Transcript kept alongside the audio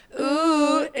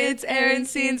It's Aaron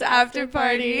Scene's after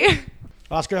party.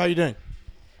 Oscar, how you doing?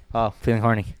 Oh, feeling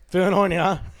horny. Feeling horny,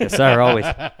 huh? Yes, sir, always.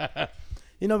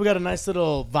 You know, we got a nice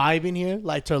little vibe in here,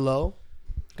 light to low.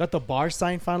 Got the bar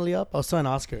sign finally up. I was telling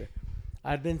Oscar,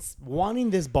 I've been wanting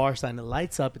this bar sign. It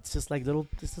lights up. It's just like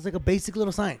this is like a basic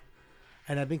little sign.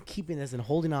 And I've been keeping this and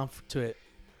holding on to it.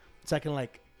 So I can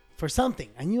for something.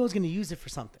 I knew I was going to use it for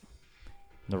something.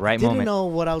 The right Didn't moment. know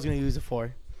what I was going to use it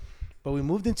for. But we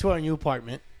moved into our new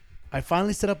apartment. I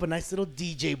finally set up a nice little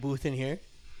DJ booth in here.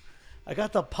 I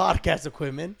got the podcast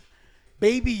equipment.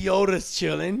 Baby Yoda's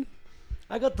chilling.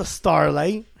 I got the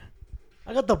starlight.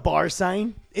 I got the bar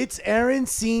sign. It's Aaron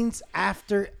Scene's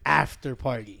after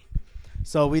party.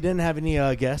 So we didn't have any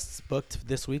guests booked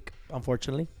this week,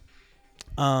 unfortunately.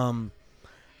 Two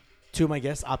of my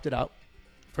guests opted out.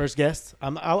 First guest, I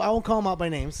won't call them out by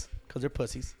names because they're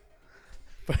pussies.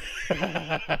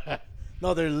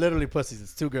 No, they're literally pussies.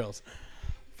 It's two girls.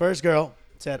 First girl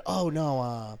said, "Oh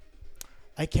no,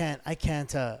 I can't go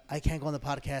on the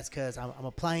podcast because I'm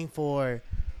applying for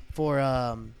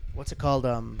what's it called,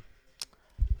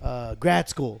 grad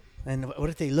school. And what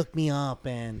if they look me up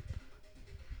and,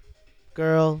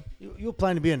 girl, you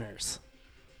applying to be a nurse?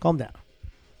 Calm down.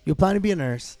 You applying to be a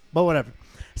nurse, but whatever."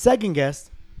 Second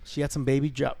guest, she had some baby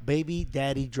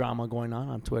daddy drama going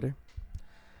on Twitter,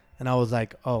 and I was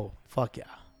like, "Oh fuck yeah!"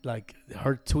 Like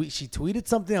her tweet, she tweeted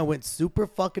something that went super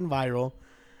fucking viral.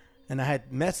 And I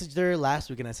had messaged her last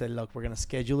week and I said, "Look, we're going to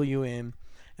schedule you in."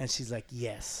 And she's like,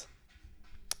 "Yes."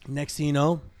 Next thing you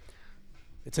know,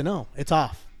 it's a no. It's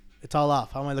off. It's all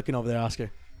off. How am I looking over there,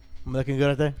 Oscar? Am I looking good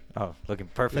out there? Oh, looking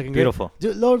perfect. Looking Beautiful.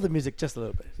 Good? Lower the music just a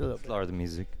little bit. Lower the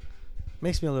music.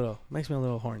 Makes me a little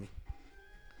horny.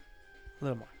 A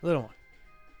little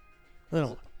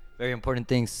more. Very important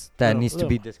things that needs to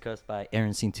be discussed by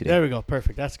Aaron Scene today. There we go.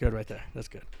 Perfect. That's good right there. That's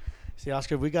good. See,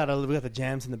 Oscar, we got the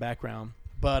jams in the background.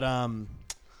 But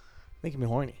making me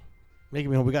horny. We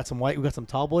got some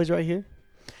tall boys right here.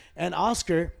 And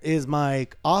Oscar is my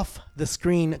off the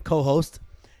screen co-host.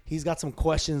 He's got some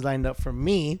questions lined up for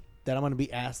me that I'm gonna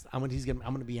be asked. I'm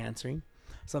gonna be answering.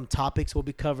 Some topics we'll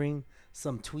be covering,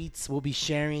 some tweets we'll be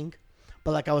sharing.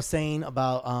 But like I was saying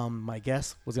about my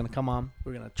guest was gonna come on.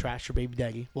 We're gonna trash her baby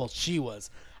daddy. Well, she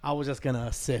was. I was just gonna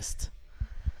assist.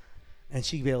 And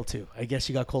she bailed too. I guess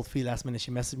she got cold feet last minute. She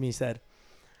messaged me and said,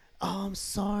 "Oh, I'm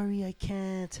sorry, I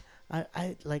can't.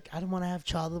 I don't want to have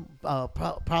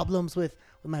problems with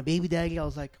my baby daddy." I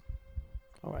was like,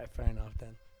 "All right, fair enough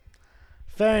then.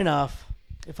 Fair enough.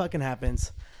 It fucking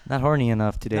happens." Not horny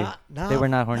enough today. They were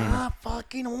not horny enough. Not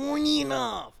fucking horny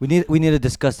enough. We need to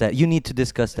discuss that. You need to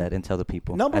discuss that and tell the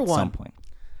people Number at one, some point.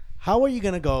 How are you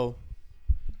gonna go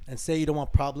and say you don't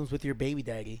want problems with your baby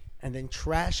daddy and then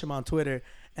trash him on Twitter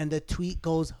and the tweet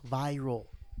goes viral?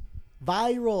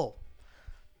 Viral.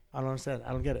 I don't understand.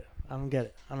 I don't get it. I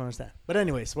don't understand. But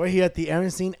anyways, we're here at the Aaron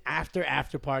Scene after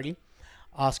party.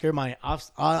 Oscar, my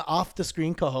off the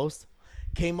screen co-host,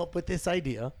 came up with this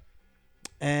idea,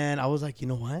 and I was like, you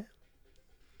know what?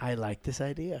 I like this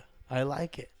idea. I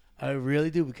like it. I really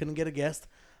do. We couldn't get a guest,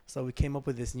 so we came up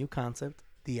with this new concept,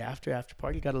 the after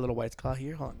party. Got a little White Claw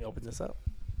here. Hold on, let me open this up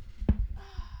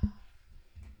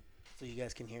so you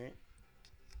guys can hear it.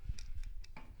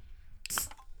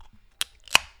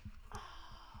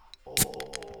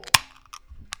 Oh,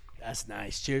 that's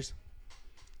nice. Cheers.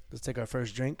 Let's take our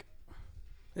first drink.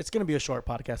 It's going to be a short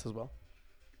podcast as well.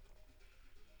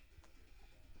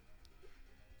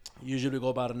 Usually we go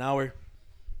about an hour.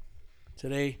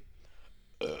 Today,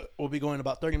 we'll be going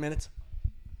about 30 minutes.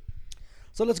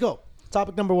 So let's go.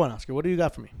 Topic number one, Oscar. What do you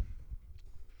got for me?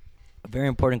 A very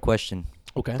important question.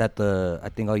 Okay. That I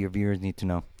think all your viewers need to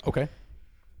know. Okay.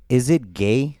 Is it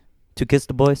gay to kiss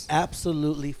the boys?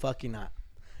 Absolutely fucking not.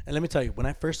 And let me tell you, when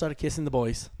I first started kissing the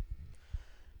boys,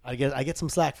 I get some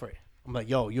slack for it. I'm like,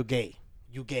 "Yo, you're gay.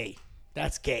 You gay.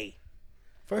 That's gay."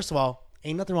 First of all,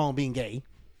 ain't nothing wrong with being gay.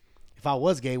 If I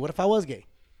was gay, what if I was gay?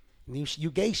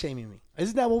 You gay shaming me.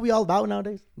 Isn't that what we all about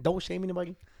nowadays? Don't shame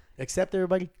anybody. Accept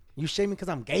everybody. You shame me because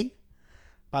I'm gay?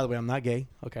 By the way, I'm not gay.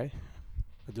 Okay.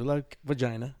 I do like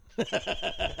vagina.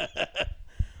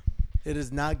 It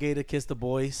is not gay to kiss the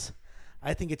boys.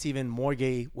 I think it's even more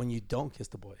gay when you don't kiss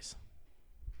the boys.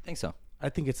 Think so. I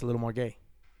think it's a little more gay.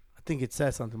 I think it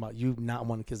says something about you not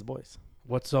wanting to kiss the boys.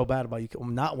 What's so bad about you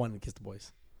not wanting to kiss the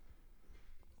boys?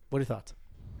 What are your thoughts?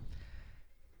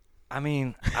 I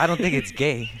mean, I don't think it's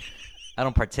gay. I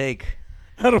don't partake.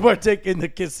 I don't partake in the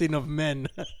kissing of men.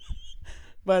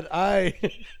 But I'm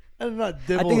not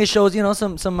I think it shows,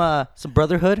 some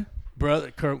brotherhood,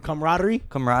 camaraderie.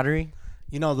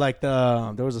 You know, like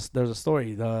there's a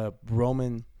story, the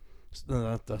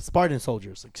Spartan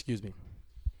soldiers, excuse me.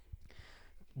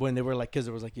 when they were like, because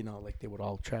it was like, like they would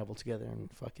all travel together and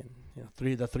fucking,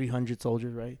 the 300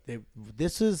 soldiers, right?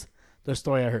 This is the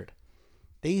story I heard.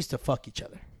 They used to fuck each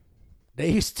other. They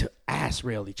used to ass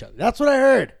rail each other. That's what I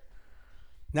heard.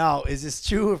 Now, is this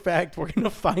true or fact? We're going to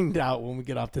find out when we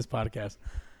get off this podcast.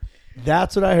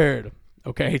 That's what I heard.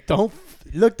 Okay, don't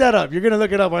look that up. You're going to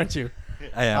look it up, aren't you?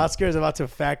 I am. Oscar is about to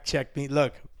fact check me.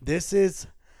 Look, this is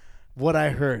what I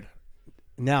heard.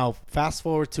 Now, fast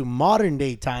forward to modern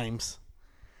day times.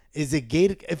 Is it gay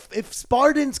to, if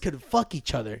Spartans could fuck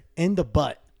each other in the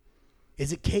butt,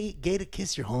 is it gay to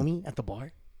kiss your homie at the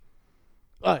bar?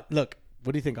 Look,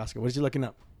 what do you think, Oscar? What is you looking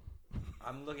up?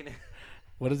 I'm looking at.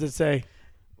 What does it say?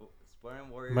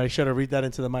 Spartan Warriors. Make sure to read that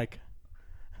into the mic.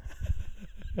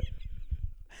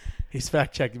 He's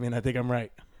fact checking me, and I think I'm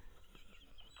right.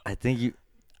 I think you.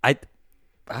 It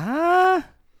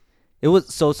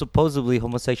was so supposedly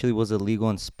homosexuality was illegal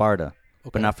in Sparta,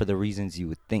 but not for the reasons you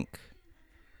would think.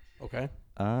 Okay.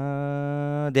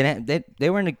 They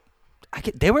weren't.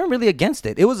 They weren't really against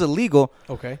it. It was illegal.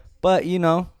 Okay. But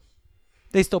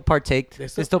they still partaked. They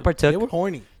still partook. They were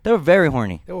horny. They were very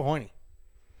horny. They were horny.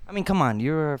 I mean, come on.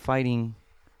 You're fighting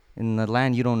in the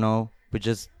land you don't know with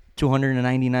just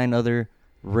 299 other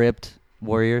ripped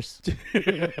warriors.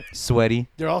 Sweaty.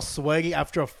 They're all sweaty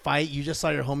after a fight. You just saw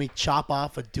your homie chop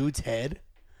off a dude's head.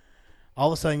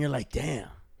 All of a sudden, you're like, damn.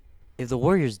 If the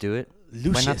warriors do it,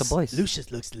 why not the boys?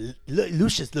 Lucius looks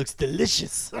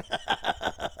delicious.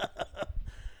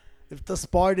 If the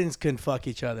Spartans can fuck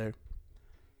each other,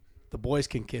 the boys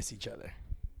can kiss each other.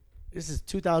 This is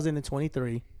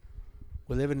 2023.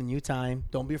 We're living in a new time.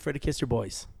 Don't be afraid to kiss your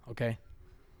boys, okay?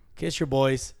 Kiss your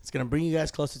boys. It's going to bring you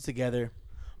guys closer together.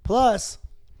 Plus,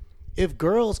 if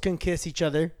girls can kiss each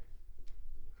other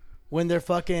when they're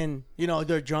fucking,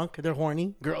 they're drunk, they're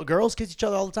horny. Girls kiss each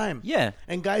other all the time. Yeah.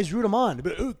 And guys root them on.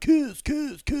 They're like, oh, kiss,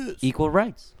 kiss, kiss. Equal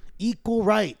rights. Equal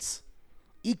rights.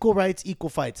 Equal rights, equal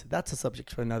fights. That's a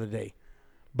subject for another day.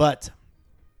 But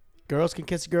girls can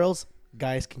kiss girls.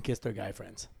 Guys can kiss their guy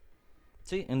friends.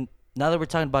 See, and now that we're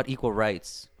talking about equal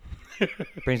rights,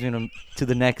 brings me to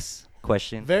the next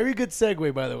question. Very good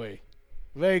segue, by the way.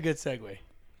 Very good segue.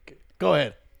 Go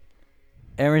ahead.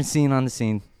 Aaron Scene on the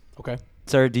scene. Okay.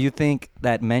 Sir, do you think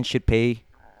that men should pay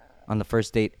on the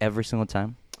first date every single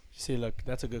time? See, look,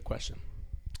 that's a good question.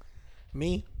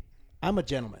 Me, I'm a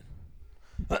gentleman.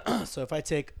 So if I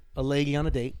take a lady on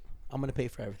a date, I'm going to pay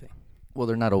for everything. Well,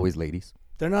 they're not always ladies.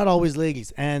 They're not always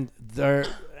ladies, and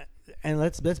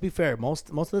let's be fair. Most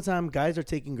of the time, guys are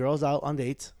taking girls out on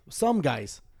dates. Some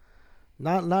guys,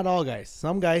 not all guys.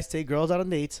 Some guys take girls out on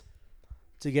dates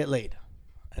to get laid,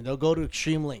 and they'll go to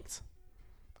extreme lengths.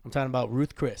 I'm talking about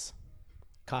Ruth Chris,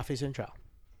 Coffee Central,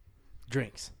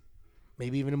 drinks,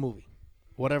 maybe even a movie,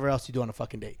 whatever else you do on a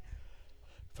fucking date.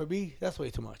 For me, that's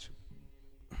way too much.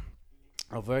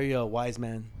 A very wise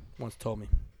man once told me,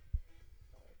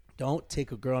 don't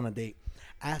take a girl on a date.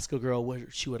 Ask a girl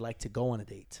where she would like to go on a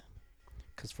date.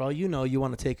 Because for all you know, you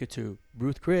want to take her to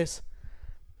Ruth Chris.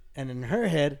 And in her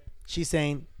head, she's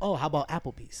saying, oh, how about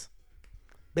Applebee's?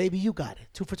 Baby, you got it.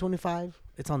 2 for $25.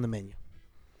 It's on the menu.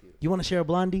 You want to share a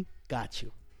blondie? Got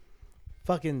you.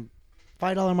 Fucking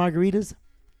 $5 margaritas?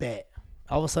 Bet.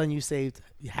 All of a sudden, you saved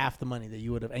half the money that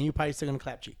you would have. And you're probably still going to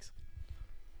clap cheeks.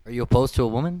 Are you opposed to a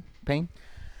woman paying?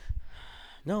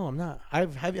 No, I'm not.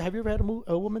 Have you ever had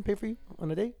a woman pay for you on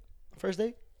a date? First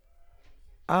date?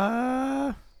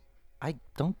 I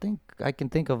don't think I can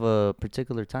think of a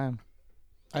particular time.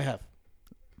 I have.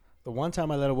 The one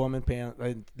time I let a woman pay,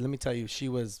 let me tell you, she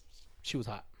was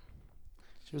hot.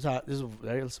 She was hot. This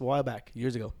was a while back,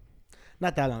 years ago.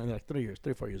 Not that long, like 3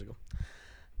 or 4 years ago.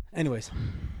 Anyways,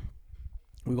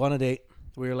 we go on a date.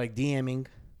 We were like DMing.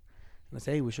 And I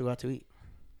said, hey, we should go out to eat.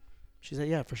 She said,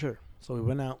 yeah, for sure. So we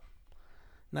went out.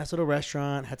 Nice little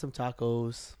restaurant, had some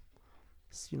tacos,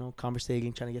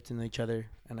 conversating, trying to get to know each other.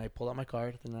 And I pulled out my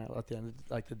card at the end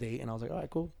of the date, and I was like, all right,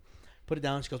 cool. Put it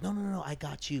down. She goes, no, I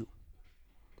got you.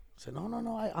 I said, no,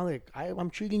 I'm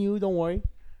treating you, don't worry.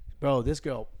 Bro, this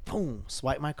girl, boom,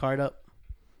 swipe my card up,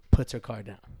 puts her card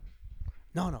down.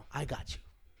 No, I got you.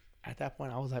 At that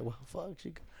point, I was like, well, fuck,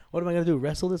 what am I going to do,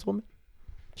 wrestle this woman?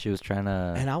 She was trying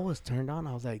to... And I was turned on.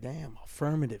 I was like, damn,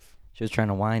 affirmative. She was trying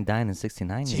to wine, dine, and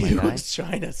 69 you, my guy. She was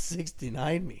trying to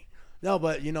 69 me. No,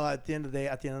 but, at the end of the day,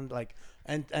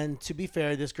 and to be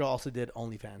fair, this girl also did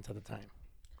OnlyFans at the time.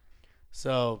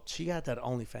 So she got that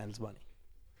OnlyFans money.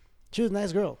 She was a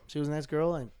nice girl.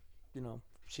 And,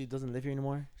 she doesn't live here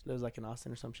anymore. She lives like in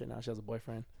Austin or some shit now. She has a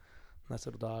boyfriend. Nice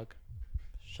little dog.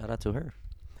 Shout out to her.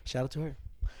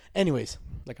 Anyways,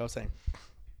 like I was saying,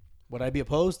 would I be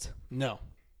opposed? No.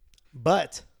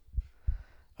 But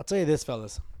I'll tell you this,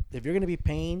 fellas. if you're gonna be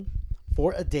paying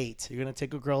for a date, you're gonna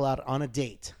take a girl out on a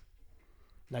date.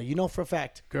 Now you know for a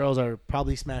fact girls are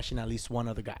probably smashing at least one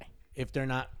other guy if they're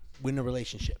not in a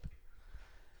relationship.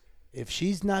 If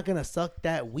she's not gonna suck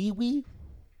that wee wee,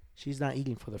 she's not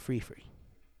eating for the free.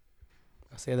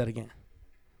 I'll say that again.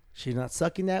 She's not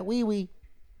sucking that wee wee.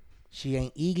 She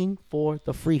ain't eating for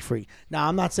the free. Now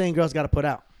I'm not saying girls got to put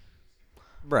out,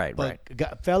 Right, but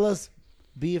fellas,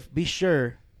 be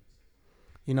sure,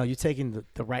 you know, you're taking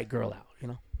the right girl out. You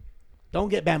know, don't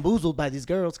get bamboozled by these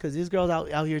girls because these girls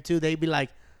out here too. They be like,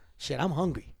 shit, I'm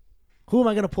hungry. Who am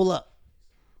I gonna pull up?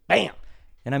 Bam.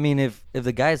 And I mean, if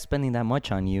the guy is spending that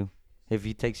much on you, if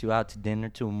he takes you out to dinner,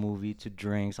 to a movie, to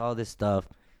drinks, all this stuff,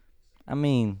 I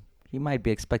mean, he might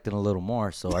be expecting a little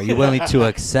more. So are you willing to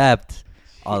accept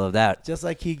all of that? Just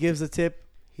like he gives a tip,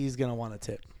 he's gonna want a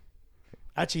tip.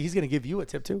 Actually, he's gonna give you a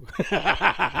tip too. It's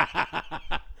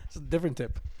a different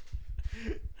tip.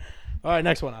 All right,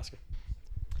 next one, Oscar.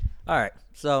 All right.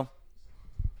 So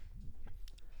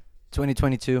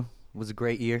 2022 was a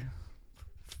great year.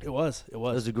 It was. It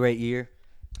was a great year.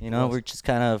 You know, was. we're just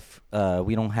kind of,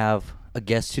 we don't have a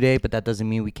guest today, but that doesn't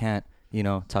mean we can't, you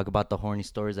know, talk about the horny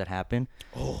stories that happened.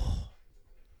 Oh,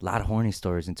 A lot of horny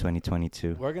stories in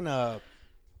 2022. we're gonna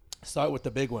start with the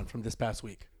big one from this past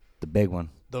week. The big one.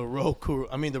 The Roku.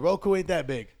 I mean, the Roku ain't that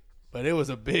big, but it was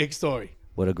a big story.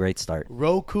 What a great start.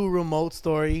 Roku remote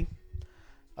story.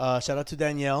 Shout out to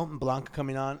Danielle and Blanca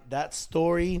coming on. That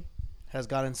story has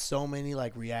gotten so many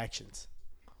like reactions.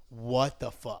 What the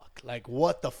fuck? Like,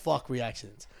 what the fuck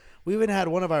reactions? We even had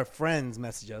one of our friends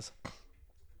message us.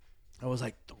 I was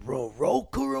like, the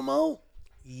Roku remote?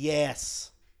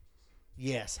 Yes.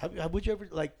 Yes. Would you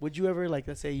ever,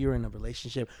 let's say you're in a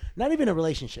relationship, not even a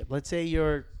relationship. Let's say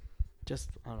you're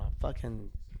just, on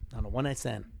a one night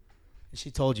stand. And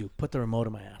she told you, put the remote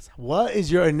in my ass. What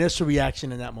is your initial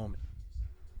reaction in that moment?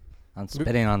 I'm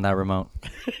spitting on that remote.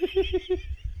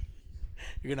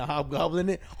 You're going to hobgoblin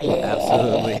it?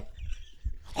 Absolutely.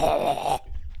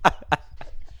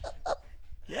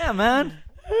 Yeah, man.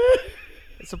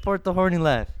 Support the horny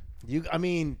life.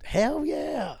 Hell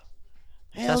yeah.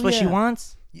 That's what she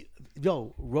wants?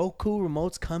 Yo, Roku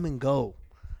remotes come and go.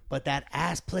 But that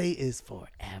ass play is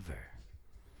forever.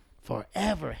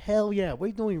 Forever. Hell yeah.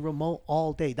 We're doing remote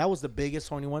all day. That was the biggest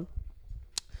horny one.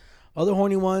 Other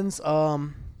horny ones,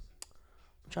 I'm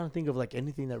trying to think of like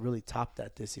anything that really topped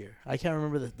that this year. I can't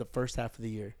remember the first half of the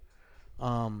year.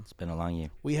 It's been a long year.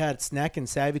 We had Snack and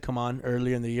Savvy come on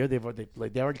earlier in the year. They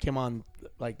already came on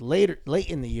like late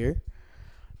in the year.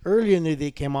 Earlier in the year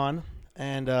they came on,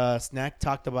 and Snack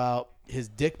talked about his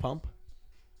dick pump.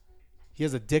 He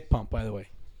has a dick pump, by the way,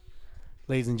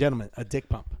 ladies and gentlemen, a dick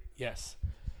pump. Yes,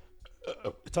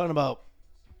 talking about,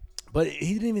 but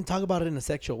he didn't even talk about it in a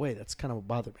sexual way. That's kind of what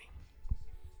bothered me.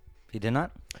 He did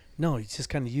not? No, he just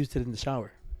kind of used it in the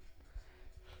shower.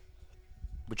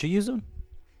 Would you use them?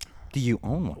 Do you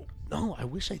own one? No, I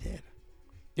wish I did.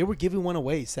 They were giving one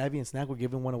away. Savvy and Snack were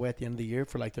giving one away at the end of the year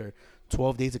for like their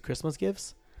 12 days of Christmas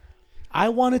gifts. I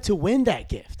wanted to win that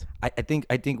gift. I think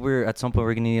we're at some point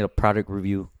we're gonna need a product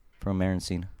review from Aaron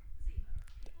Cena.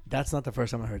 That's not the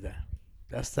first time I heard that.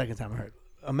 That's the second time I heard.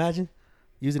 Imagine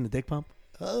using the dick pump.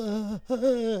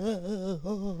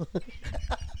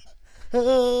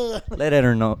 Let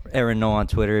Aaron know on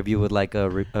Twitter if you would like a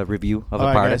review of all a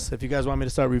right, product. guys, if you guys want me to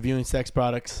start reviewing sex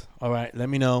products, all right, let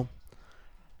me know.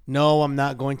 No, I'm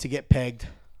not going to get pegged.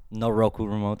 No Roku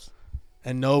remotes.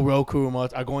 And no Roku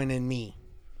remotes are going in me.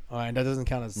 All right, that doesn't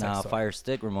count as a sex toy. Fire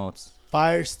Stick remotes.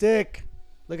 Fire Stick.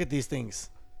 Look at these things.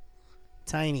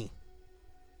 Tiny.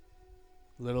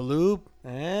 Little lube.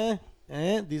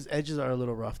 These edges are a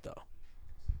little rough, though.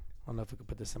 I don't know if we can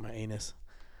put this in my anus.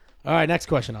 All right, next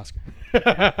question, Oscar.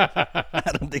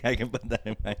 I don't think I can put that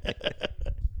in my head.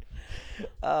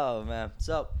 Oh man.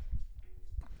 So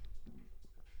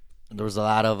there was a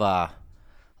lot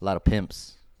of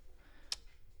pimps.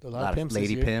 A lot of pimps lady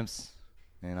this year. pimps.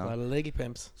 You A know. lot of lady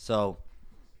pimps. So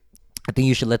I think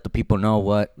you should let the people know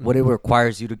what it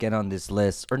requires you to get on this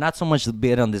list, or not so much to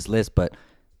get on this list, but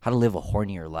how to live a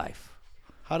hornier life.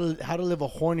 How to live a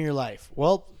hornier life.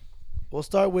 Well, we'll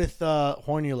start with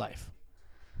hornier life.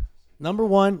 Number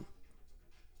one,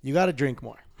 you got to drink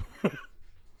more.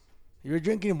 You're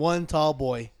drinking one tall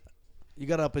boy, you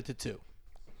got to up it to two.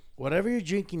 Whatever you're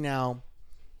drinking now,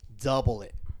 double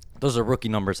it. Those are rookie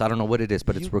numbers. I don't know what it is,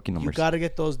 but it's rookie numbers. You got to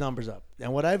get those numbers up.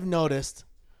 And what I've noticed,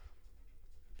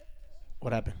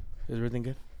 what happened? Is everything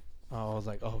good? Oh, I was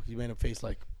like, oh, you made a face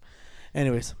like.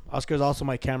 Anyways, Oscar's also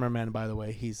my cameraman, by the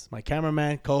way. He's my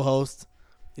cameraman, co-host.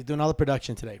 He's doing all the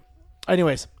production today.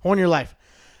 Anyways, hornier life.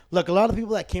 Look, a lot of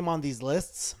people that came on these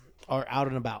lists are out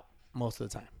and about most of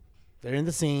the time. They're in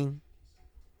the scene.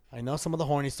 I know some of the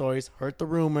horny stories. Heard the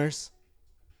rumors.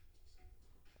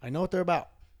 I know what they're about.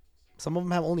 Some of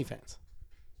them have OnlyFans.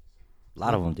 A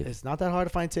lot of them do. It's not that hard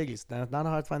to find tiggies. Not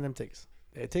hard to find them tiggies.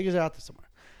 The tiggies are out there somewhere.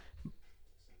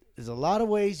 There's a lot of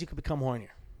ways you can become hornier.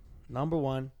 Number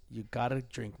one, you gotta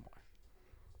drink more.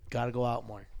 Gotta go out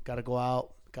more. Gotta go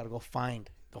out. Gotta go find.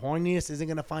 The horniness isn't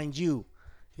gonna find you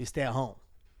if you stay at home.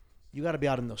 You gotta be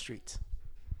out in those streets.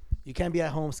 You can't be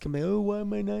at home skimming, oh, why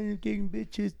am I not getting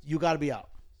bitches? You gotta be out.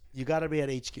 You gotta be at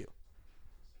HQ.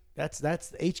 That's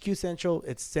HQ Central.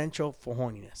 It's central for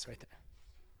horniness right there.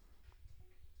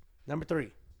 Number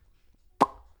 3. I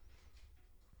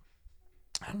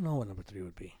don't know what number 3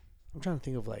 would be. I'm trying to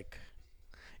think of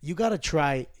you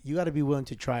gotta be willing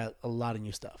to try a lot of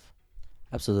new stuff.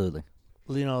 Absolutely.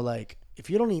 If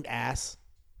you don't eat ass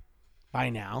by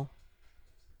now,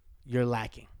 you're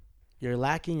lacking.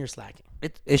 You're slacking.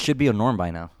 It should be a norm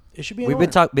by now. It should be a We've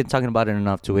norm. been talking about it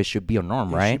enough to it should be a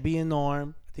norm, right? It should be a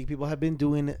norm. I think people have been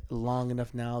doing it long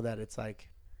enough now that it's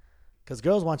because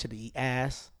girls want you to eat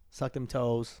ass, suck them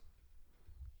toes,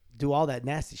 do all that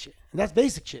nasty shit. And that's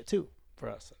basic shit too, for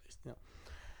us at least.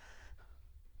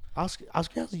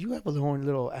 Oscar, you have a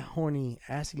little horny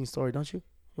ass eating story, don't you?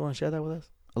 You want to share that with us?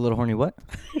 A little horny what?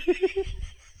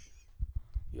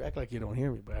 You act like you don't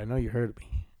hear me, but I know you heard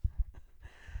me.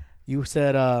 You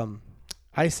said, I'm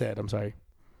sorry.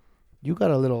 You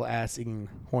got a little ass eating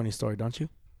horny story, don't you?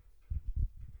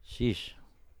 Sheesh.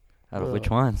 Out of which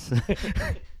ones?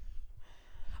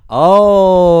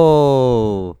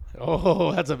 Oh,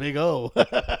 that's a big O.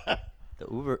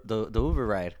 the Uber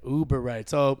ride. Uber ride.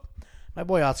 So my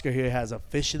boy Oscar here has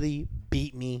officially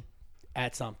beat me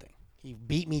at something. He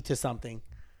beat me to something.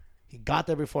 He got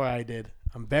there before I did.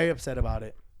 I'm very upset about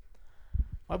it.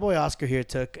 My boy Oscar here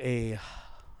took a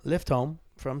lift home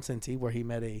from Cincy where he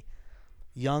met a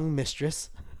young mistress.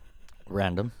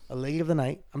 Random. A lady of the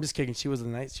night. I'm just kidding. She was a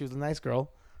nice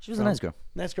girl. She was a nice girl.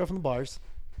 Nice girl from the bars.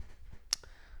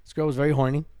 This girl was very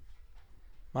horny.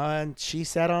 And she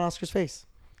sat on Oscar's face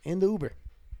in the Uber.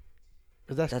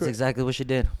 That's exactly what she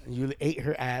did. You ate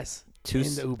her ass in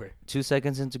the Uber. 2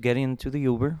 seconds into getting into the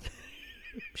Uber,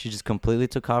 she just completely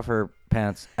took off her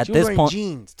pants. She was wearing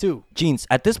jeans too. Jeans.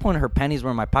 At this point, her panties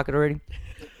were in my pocket already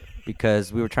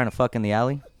because we were trying to fuck in the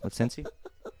alley with Cincy.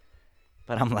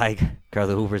 But I'm like, girl,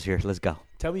 the Uber's here. Let's go.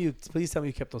 Please tell me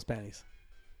you kept those panties.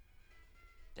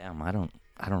 Damn, I don't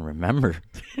remember.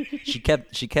 She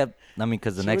kept. I mean,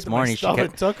 because the next morning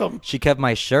took them. She kept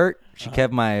my shirt. She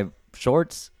kept my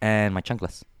shorts and my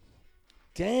chanclas.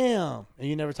 Damn. And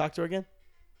you never talked to her again?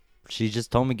 She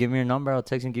just told me, give me your number. I'll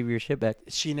text and give you your shit back.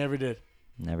 She never did.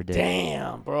 Never did.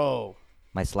 Damn, bro.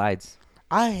 My slides.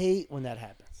 I hate when that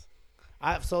happens.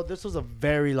 So this was a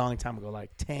very long time ago,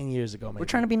 like 10 years ago. Maybe. We're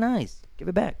trying to be nice. Give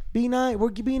it back. Be nice.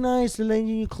 Be nice. They're letting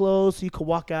you close so you can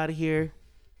walk out of here.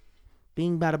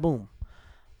 Bing, bada, boom.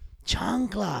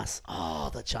 Chanclas. Oh,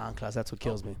 the chanclas. That's what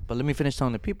kills me. But let me finish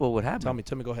telling the people what happened.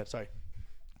 Tell me. Go ahead. Sorry.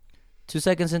 2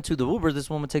 seconds into the Uber, this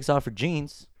woman takes off her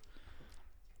jeans,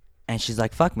 and she's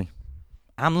like, "Fuck me."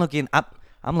 I'm looking at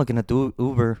the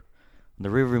Uber, the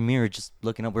rearview mirror, just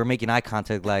looking up. We're making eye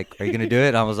contact. Like, are you gonna do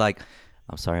it? I was like,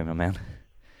 "I'm sorry, my man.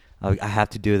 I have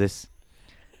to do this."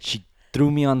 She threw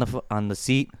me on the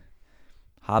seat,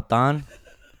 hopped on.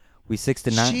 We 6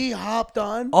 to 9. She hopped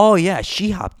on. Oh yeah,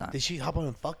 she hopped on. Did she hop on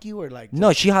and fuck you or like?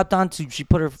 No, she hopped on to. She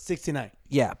put her 69.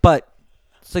 Yeah, but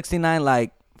 69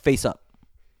 like face up.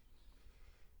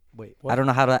 Wait, what? I don't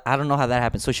know how that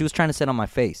happened. So she was trying to sit on my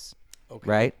face,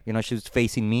 right? You know, she was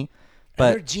facing me, but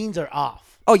and her jeans are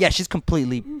off. Oh yeah, she's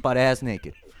completely butt ass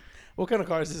naked. What kind of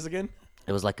car is this again?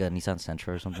 It was like a Nissan Sentra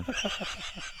or something.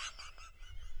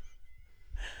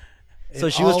 So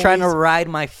she was trying to ride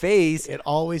my face. It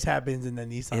always happens in the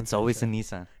Nissan. It's always a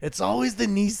Nissan. It's always the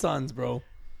Nissans, bro.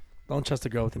 Don't trust a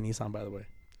girl with a Nissan, by the way.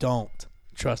 Don't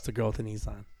trust a girl with a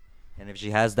Nissan. And if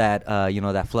she has that,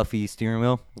 that fluffy steering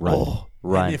wheel, run.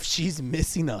 And if she's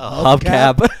missing a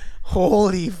hubcap,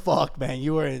 holy fuck, man,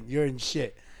 you're in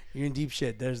shit. You're in deep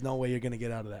shit. There's no way you're gonna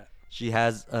get out of that. She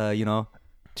has, 2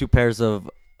 pairs of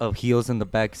heels in the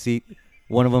back seat.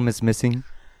 One of them is missing.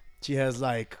 She has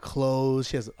like clothes.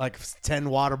 She has like 10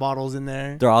 water bottles in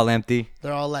there. They're all empty.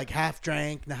 They're all like half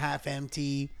drank and half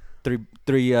empty. Three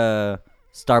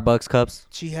Starbucks cups.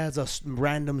 She has a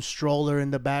random stroller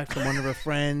in the back from one of her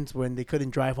friends when they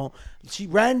couldn't drive home. She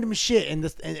random shit, and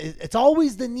it's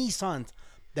always the Nissans.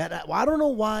 I don't know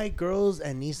why girls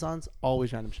and Nissans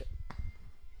always random shit.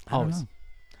 Always.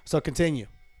 So continue.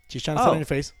 She's trying to sit on your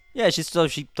face. Yeah, she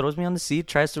throws me on the seat,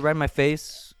 tries to ride my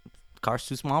face. Car's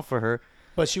too small for her.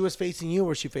 But she was facing you, or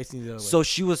was she facing the other way? So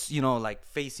she was, like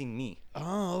facing me.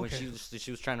 Oh, When okay. she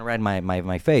was trying to ride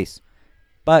my face.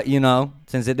 But,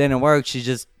 since it didn't work, she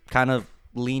just kind of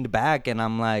leaned back, and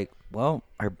I'm like, well,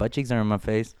 her butt cheeks are in my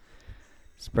face.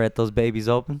 Spread those babies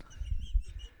open,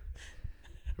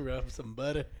 Rub some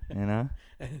butter.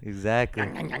 Exactly.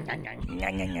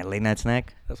 Late night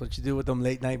snack. That's what you do with them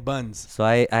late night buns. So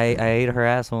I ate her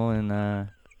asshole in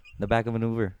the back of an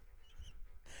Uber.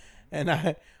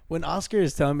 And when Oscar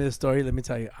is telling me the story, let me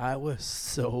tell you, I was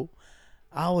so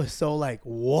like,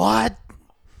 what?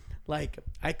 Like,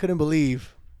 I couldn't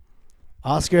believe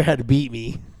Oscar had beat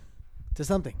me to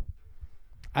something.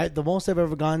 The most I've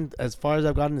ever gone, as far as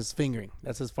I've gotten, is fingering.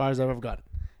 That's as far as I've ever gotten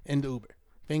in the Uber.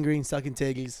 Fingering, sucking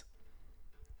tiggies,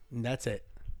 and that's it.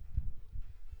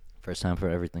 First time for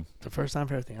everything. The first time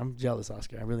for everything. I'm jealous,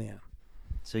 Oscar. I really am.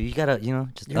 So you gotta,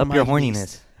 just You're up my your beast.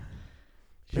 horniness.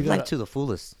 You Live life gotta- to the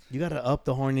fullest. You gotta up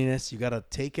the horniness. You gotta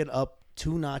take it up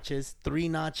 2 notches, 3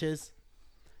 notches,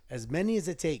 as many as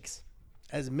it takes,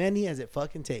 as many as it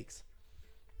fucking takes.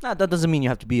 Nah, that doesn't mean you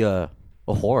have to be a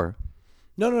whore.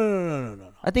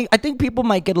 No. I think people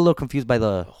might get a little confused by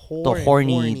the Whore and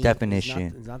horny is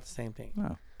definition. It's not the same thing.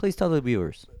 No, please tell the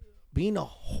viewers. Being a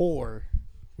whore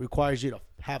requires you to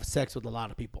have sex with a lot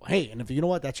of people. Hey, and if you know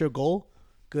what, that's your goal,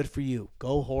 good for you.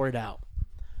 Go whore it out.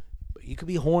 But you could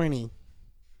be horny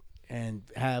and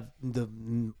have the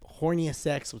horniest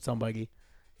sex with somebody.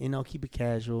 Keep it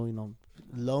casual.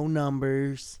 Low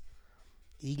numbers,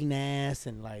 eating ass,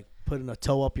 and like putting a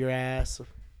toe up your ass.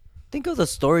 Think of the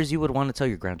stories you would want to tell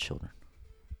your grandchildren.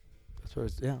 That's what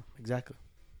yeah, exactly.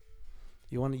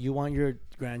 You want your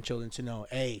grandchildren to know,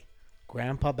 hey,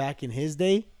 Grandpa back in his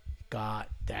day got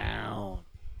down.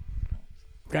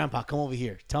 Grandpa, come over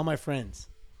here. Tell my friends.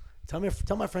 Tell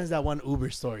my friends that one Uber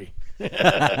story. All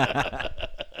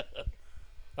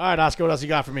right, Oscar, what else you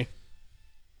got for me?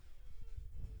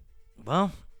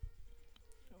 Well,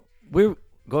 we're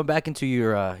going back into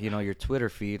your your Twitter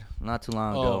feed not too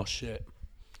long ago. Oh shit!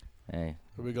 Hey,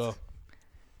 Here we go.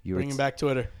 you Bringing back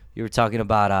Twitter. You were talking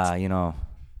about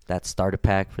that starter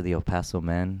pack for the El Paso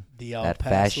men. The El that Paso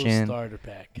fashion. starter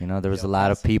pack. There was The a El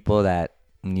lot of Paso. people that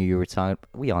knew you were talking.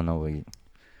 We all know what you.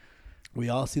 We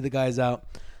all see the guys out.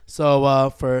 So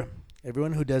for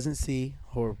everyone who doesn't see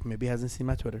or maybe hasn't seen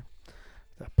my Twitter,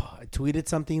 I tweeted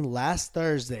something last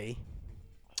Thursday.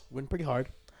 Went pretty hard.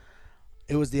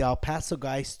 It was the El Paso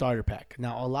guy starter pack.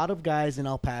 Now, a lot of guys in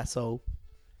El Paso,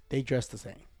 they dress the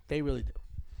same. They really do.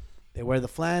 They wear the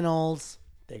flannels.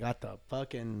 They got the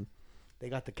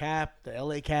cap, the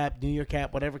LA cap, New York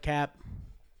cap, whatever cap,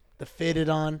 the fitted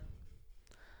on.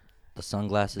 The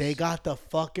sunglasses. They got the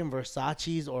fucking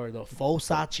Versace's or the faux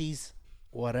Sachis,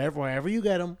 wherever you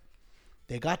get them.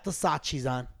 They got the Sachis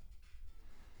on.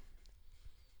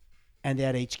 And they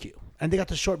had HQ. And they got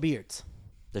the short beards.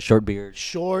 the short beard.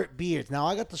 Short beards. Now,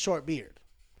 I got the short beard.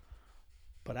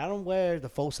 But I don't wear the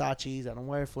faux Sachis. I don't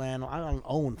wear flannel. I don't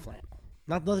own flannel.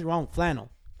 Nothing wrong with flannel.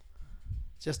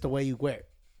 It's just the way you wear it.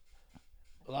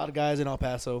 A lot of guys in El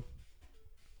Paso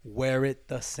wear it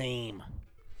the same.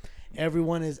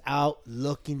 Everyone is out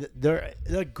looking. They're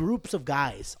groups of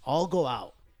guys all go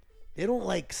out. They don't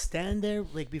like stand there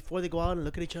like before they go out and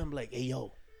look at each other and be like, hey,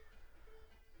 yo,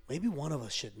 maybe one of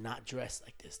us should not dress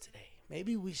like this today.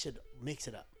 Maybe we should mix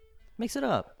it up. Mix it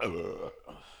up.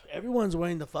 Everyone's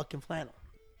wearing the fucking flannel.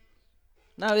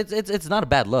 No, it's not a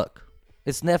bad look.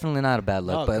 It's definitely not a bad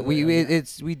look, No, but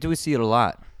 'cause we do see it a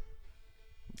lot.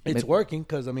 It's working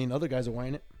because, other guys are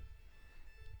wearing it.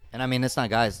 And it's not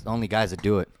the only guys that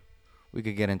do it. We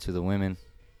could get into the women.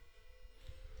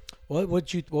 What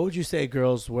would you say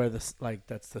girls wear this like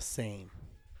that's the same?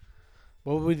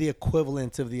 What would be the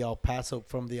equivalent of the El Paso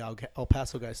from the El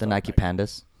Paso guys? The Nike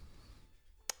Pandas.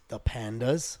 The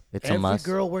pandas. It's a Every must.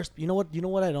 girl wears. You know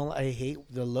what? I hate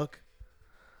the look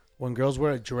when girls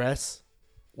wear a dress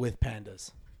with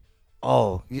pandas.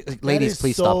 Oh, That ladies, is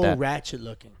please so stop that. ratchet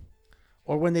looking.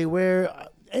 Or when they wear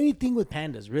anything with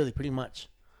pandas, really, pretty much.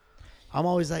 I'm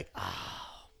always like,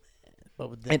 but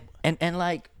with them, And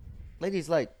like, ladies,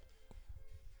 like,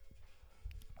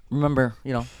 remember,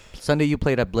 Sunday you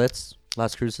played at Blitz,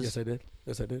 Las Cruces.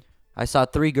 Yes, I did. I saw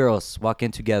 3 girls walk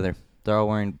in together. They're all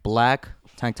wearing black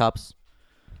tank tops.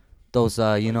 Those,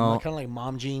 kind of like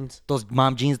mom jeans. those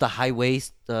mom jeans, the high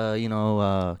waist, They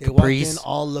walked in capris,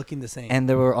 all looking the same. and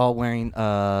they were all wearing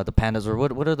the pandas or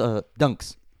what are the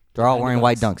dunks? They're all Panda wearing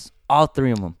white dunks. dunks. All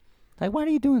 3 of them. Like, why are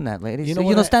you doing that, ladies? You know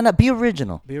what stand up, be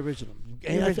original. Be original.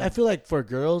 And I feel like for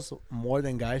girls more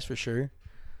than guys for sure,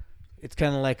 it's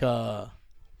kind of like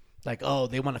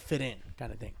they want to fit in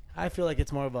kind of thing. I feel like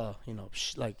it's more of a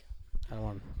I don't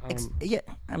want. Yeah,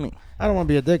 I mean, I don't want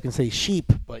to be a dick and say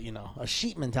sheep, but a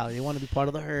sheep mentality. You want to be part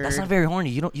of the herd. that's not very horny.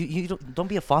 You don't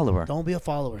be a follower. Don't be a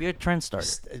follower. Be a trend starter.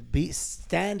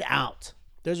 Stand out.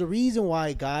 There's a reason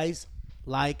why guys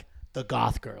like the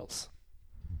goth girls.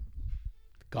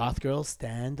 Goth girls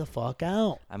stand the fuck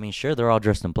out. I mean, sure, they're all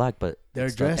dressed in black, but They're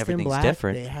dressed in everything's black.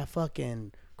 different. They have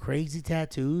fucking crazy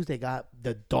tattoos. They got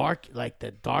the dark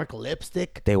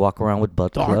lipstick. They walk around with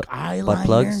butt Dark butt eyeliner.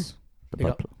 plugs. They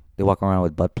go- They walk around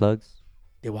with butt plugs.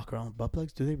 They walk around with butt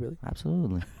plugs. Do they really?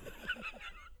 Absolutely.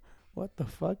 What the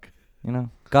fuck?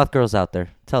 Goth girls out there,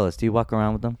 tell us, do you walk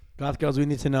around with them? Goth girls, we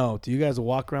need to know. Do you guys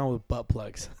walk around with butt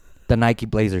plugs? The Nike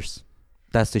Blazers.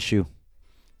 That's the shoe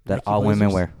that Nike all women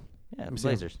Blazers? wear. Yeah, Let me see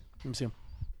 'em. Blazers. Let me see them.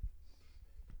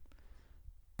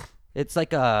 It's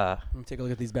like Let me take a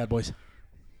look at these bad boys.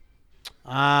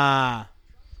 Ah,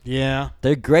 yeah.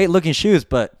 they're great looking shoes,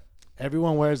 but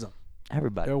Everyone wears them.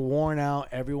 everybody. They're worn out.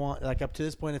 Everyone, like up to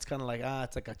this point, it's kind of like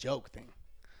it's like a joke thing.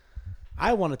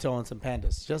 I want to throw in some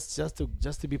pandas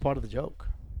just to be part of the joke.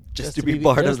 Just to be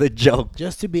part of the joke.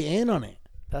 Just to be in on it.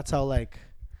 That's how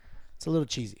it's a little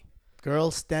cheesy.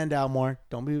 Girls, stand out more.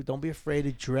 Don't be afraid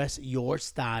to dress your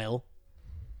style.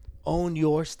 Own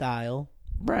your style.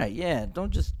 Right, yeah. Don't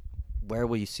just wear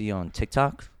what you see on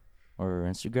TikTok or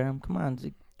Instagram. Come on.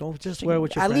 Don't just wear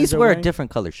what your At friends least are wear wearing. a different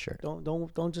color shirt.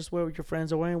 Don't just wear what your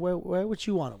friends are wearing. Wear what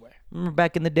you want to wear. Remember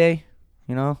back in the day,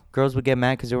 girls would get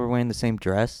mad because they were wearing the same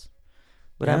dress.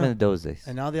 What Yeah. happened to those days?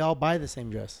 And now they all buy the same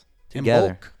dress.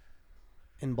 Together.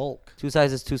 In bulk. 2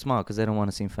 sizes too small because they don't want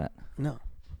to seem fat. No.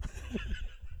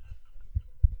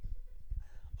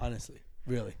 Honestly,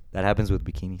 really. That happens with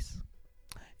bikinis.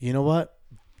 You know what?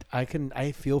 I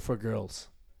feel for girls.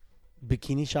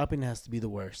 Bikini shopping has to be the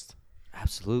worst.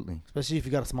 Absolutely. Especially if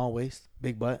you got a small waist,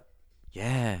 big butt.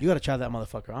 Yeah. You got to try that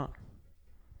motherfucker on.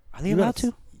 Are they You allowed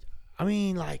gotta- to? I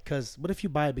mean, because what if you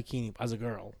buy a bikini as a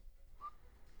girl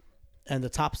and the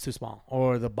top's too small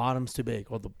or the bottom's too big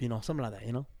or something like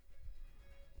that,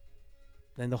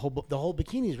 Then the whole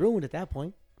bikini's ruined at that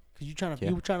point because you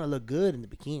were trying to look good in the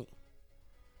bikini.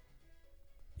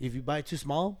 If you buy it too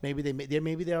small, maybe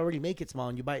they already make it small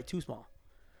and you buy it too small.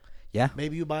 Yeah.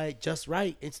 Maybe you buy it just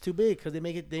right. It's too big because they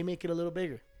make it a little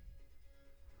bigger.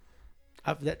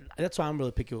 That's why I'm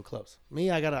really picky with clothes. Me,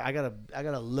 I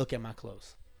gotta look at my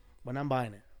clothes when I'm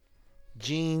buying it.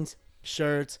 Jeans,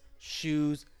 shirts,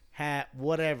 shoes, hat,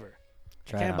 whatever.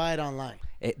 I can't buy it online.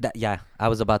 I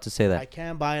was about to say that. I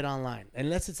can't buy it online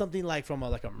unless it's something like from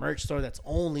a merch store that's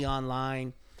only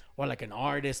online or like an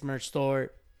artist merch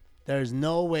store. There's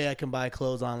no way I can buy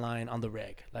clothes online on the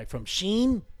reg. Like from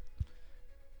Shein.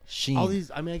 All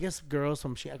these, I guess girls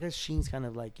from Shein. I guess Shein's kind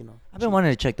of like, I've been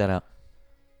wanting to check that out.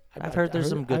 I've heard there's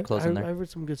some good clothes in there. I've heard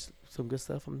some good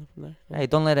stuff from there. Yeah. Hey,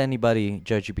 don't let anybody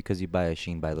judge you because you buy a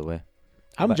Shein, by the way.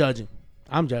 I'm judging.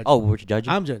 Oh, we're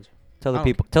judging? I'm judging. Tell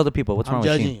the people what's I'm wrong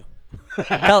with judging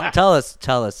Shein. you.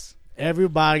 Tell us.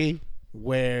 Everybody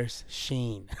wears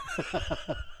Shein.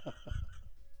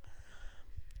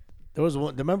 There was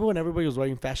one. Remember when everybody was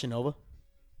wearing Fashion Nova?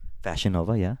 Fashion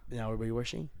Nova, yeah. Now everybody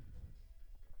wears Shein.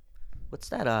 What's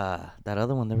that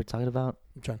other one they were talking about?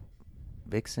 I'm trying.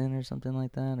 Vixen or something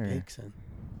like that? Or Vixen.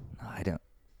 No, I don't.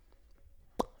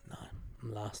 No,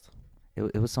 I'm lost.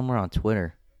 It was somewhere on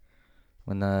Twitter.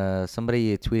 When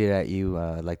somebody tweeted at you,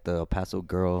 like the El Paso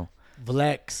girl.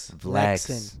 Vlex.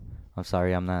 Vlexen. I'm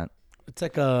sorry, I'm not. It's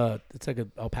like a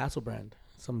El Paso brand.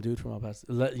 Some dude from El Paso.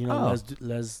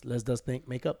 Les does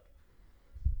makeup.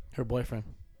 Her boyfriend,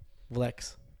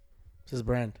 Vlex. It's his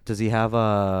brand. Does he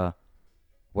have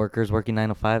workers working 9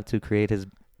 to 5 to create his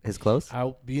clothes?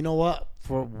 You know what?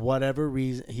 For whatever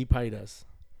reason, he probably does.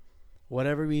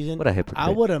 Whatever reason. What a hypocrite. I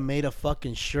would have made a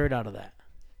fucking shirt out of that.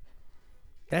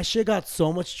 That shit got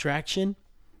so much traction.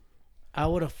 I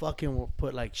would have fucking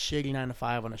put like Shiggy 9 to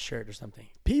 5 on a shirt or something.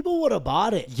 People would have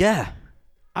bought it. Yeah.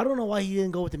 I don't know why he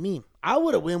didn't go with the meme. I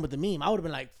would have went with the meme. I would have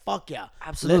been like, fuck yeah.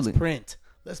 Absolutely. Let's print.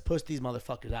 Let's push these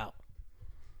motherfuckers out.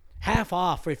 Half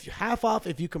off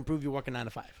if you can prove you're working 9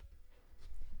 to 5.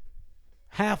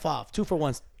 Half off. 2 for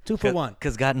 1. 2 for 1.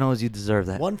 Because God knows you deserve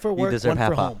that. 1 for You work, deserve 1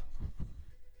 half for off. home.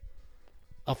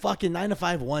 A fucking 9 to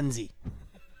 5 onesie.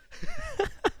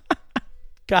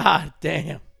 God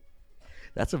damn.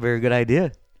 That's a very good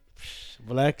idea.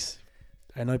 Vlex,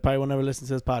 I know you probably will never listen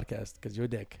to this podcast because you're a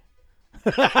dick.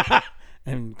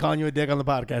 And calling you a dick on the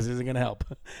podcast isn't going to help.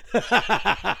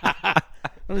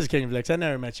 I'm just kidding, Vlex. I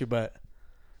never met you, but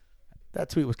that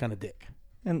tweet was kind of dick.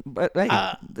 But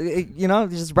hey,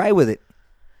 just ride with it.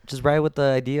 Just ride with the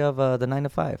idea of the 9 to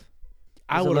 5.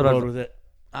 I would have rode with it.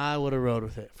 I would have rode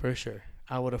with it for sure.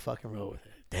 I would have fucking rode with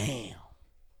it. Damn.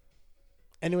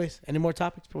 Anyways, any more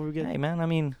topics before we get? Hey, man, I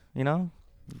mean,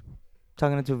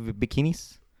 talking into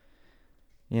bikinis,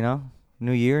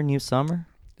 new year, new summer,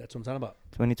 That's what I'm talking about.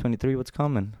 2023. What's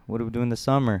coming? What are we doing this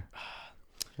summer?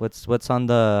 What's on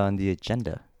the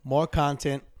agenda? More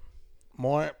content,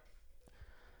 more.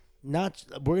 We're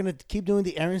gonna keep doing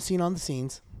the Aaron scene on the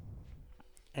scenes.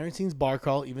 Aaron scenes bar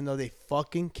crawl, even though they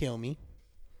fucking kill me.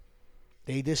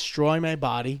 They destroy my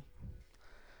body.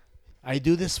 I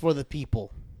do this for the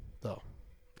people, though.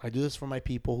 I do this for my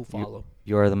people who follow.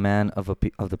 You are the man of the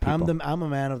people. I'm a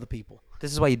man of the people.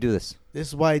 This is why you do this. This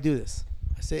is why I do this.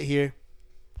 I sit here.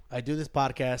 I do this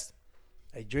podcast.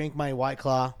 I drink my White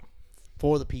Claw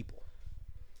for the people.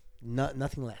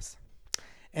 Nothing less.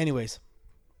 Anyways,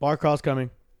 bar crawl's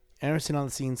coming. Anderson on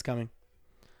the scene's coming.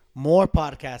 More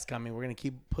podcasts coming. We're going to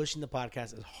keep pushing the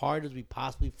podcast as hard as we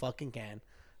possibly fucking can.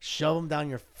 Shove them down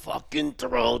your fucking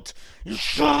throat. You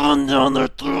shove them down their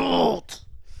throat.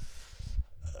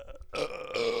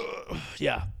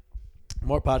 Yeah.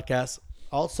 More podcasts.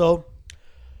 Also,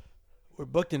 we're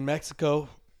booked in Mexico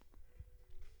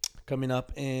coming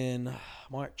up in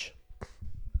March.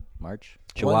 March.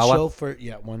 One Chihuahua. show for,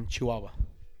 one Chihuahua.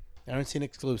 Aaron Scene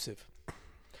exclusive.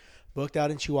 Booked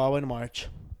out in Chihuahua in March.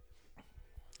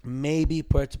 Maybe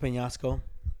Puerto Peñasco.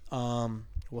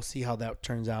 We'll see how that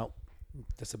turns out.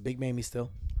 That's a big maybe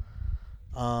still.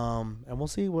 And we'll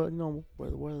see what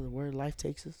where life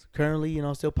takes us. Currently,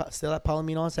 still at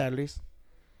Palomino on Saturdays.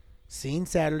 Scene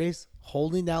Saturdays,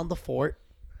 holding down the fort.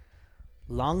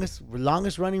 Longest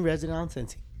running resident on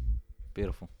Cincy.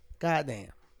 Beautiful.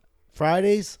 Goddamn.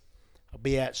 Fridays, I'll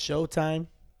be at Showtime,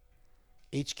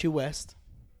 HQ West.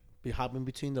 Be hopping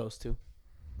between those two.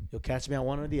 You'll catch me at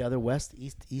one or the other, west,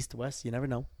 east, west. You never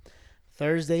know.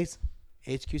 Thursdays,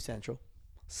 HQ Central.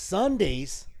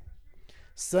 Sundays,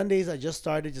 I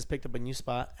just picked up a new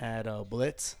spot at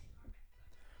Blitz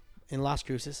in Las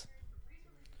Cruces.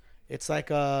 It's like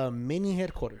a mini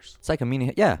headquarters. It's like a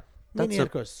mini. Yeah. Mini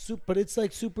headquarters. But it's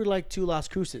like super like two Las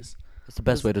Cruces. That's the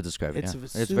best way to describe it.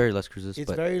 It's very Las Cruces. It's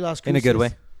but very Las Cruces. in a good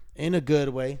way. In a good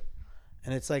way.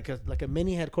 And it's like a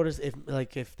mini headquarters.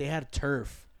 If they had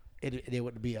turf, it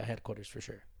would be a headquarters for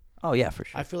sure. Oh yeah, for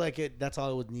sure. I feel like that's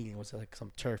all it was needing was like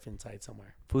some turf inside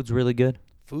somewhere. Food's really good.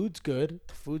 Food's good.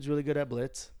 The food's really good at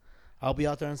Blitz. I'll be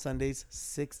out there on Sundays,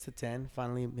 6 to 10.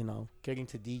 Finally, getting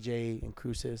to DJ and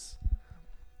Cruces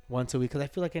once a week because I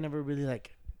feel like I never really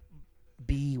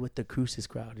be with the Cruces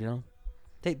crowd.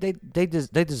 They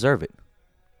deserve it.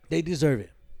 They deserve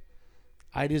it.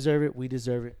 I deserve it. We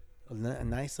deserve it. A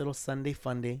nice little Sunday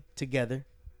fun day together,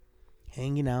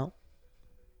 hanging out.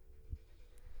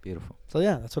 Beautiful. So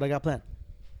yeah, that's what I got planned.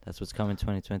 That's what's coming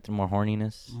 2023. More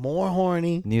horniness. More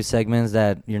horny. New segments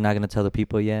that you're not going to tell the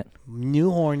people yet.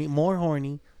 More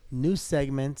horny. New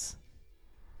segments.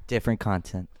 Different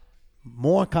content.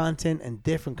 More content and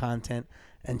different content.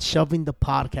 And shoving the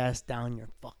podcast down your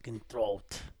fucking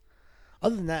throat.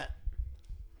 Other than that,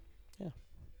 yeah.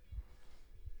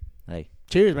 Hey.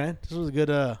 Cheers, man. This was a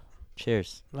good,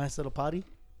 cheers. Nice little potty.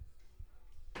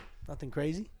 Nothing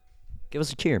crazy. Give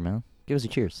us a cheer, man. Give us a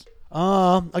cheers.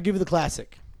 I'll give you the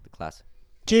classic. The classic.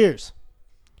 Cheers.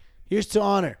 Here's to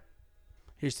honor.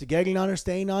 Here's to getting honor,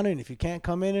 staying honor. And if you can't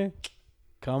come in here,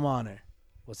 come honor.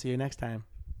 We'll see you next time.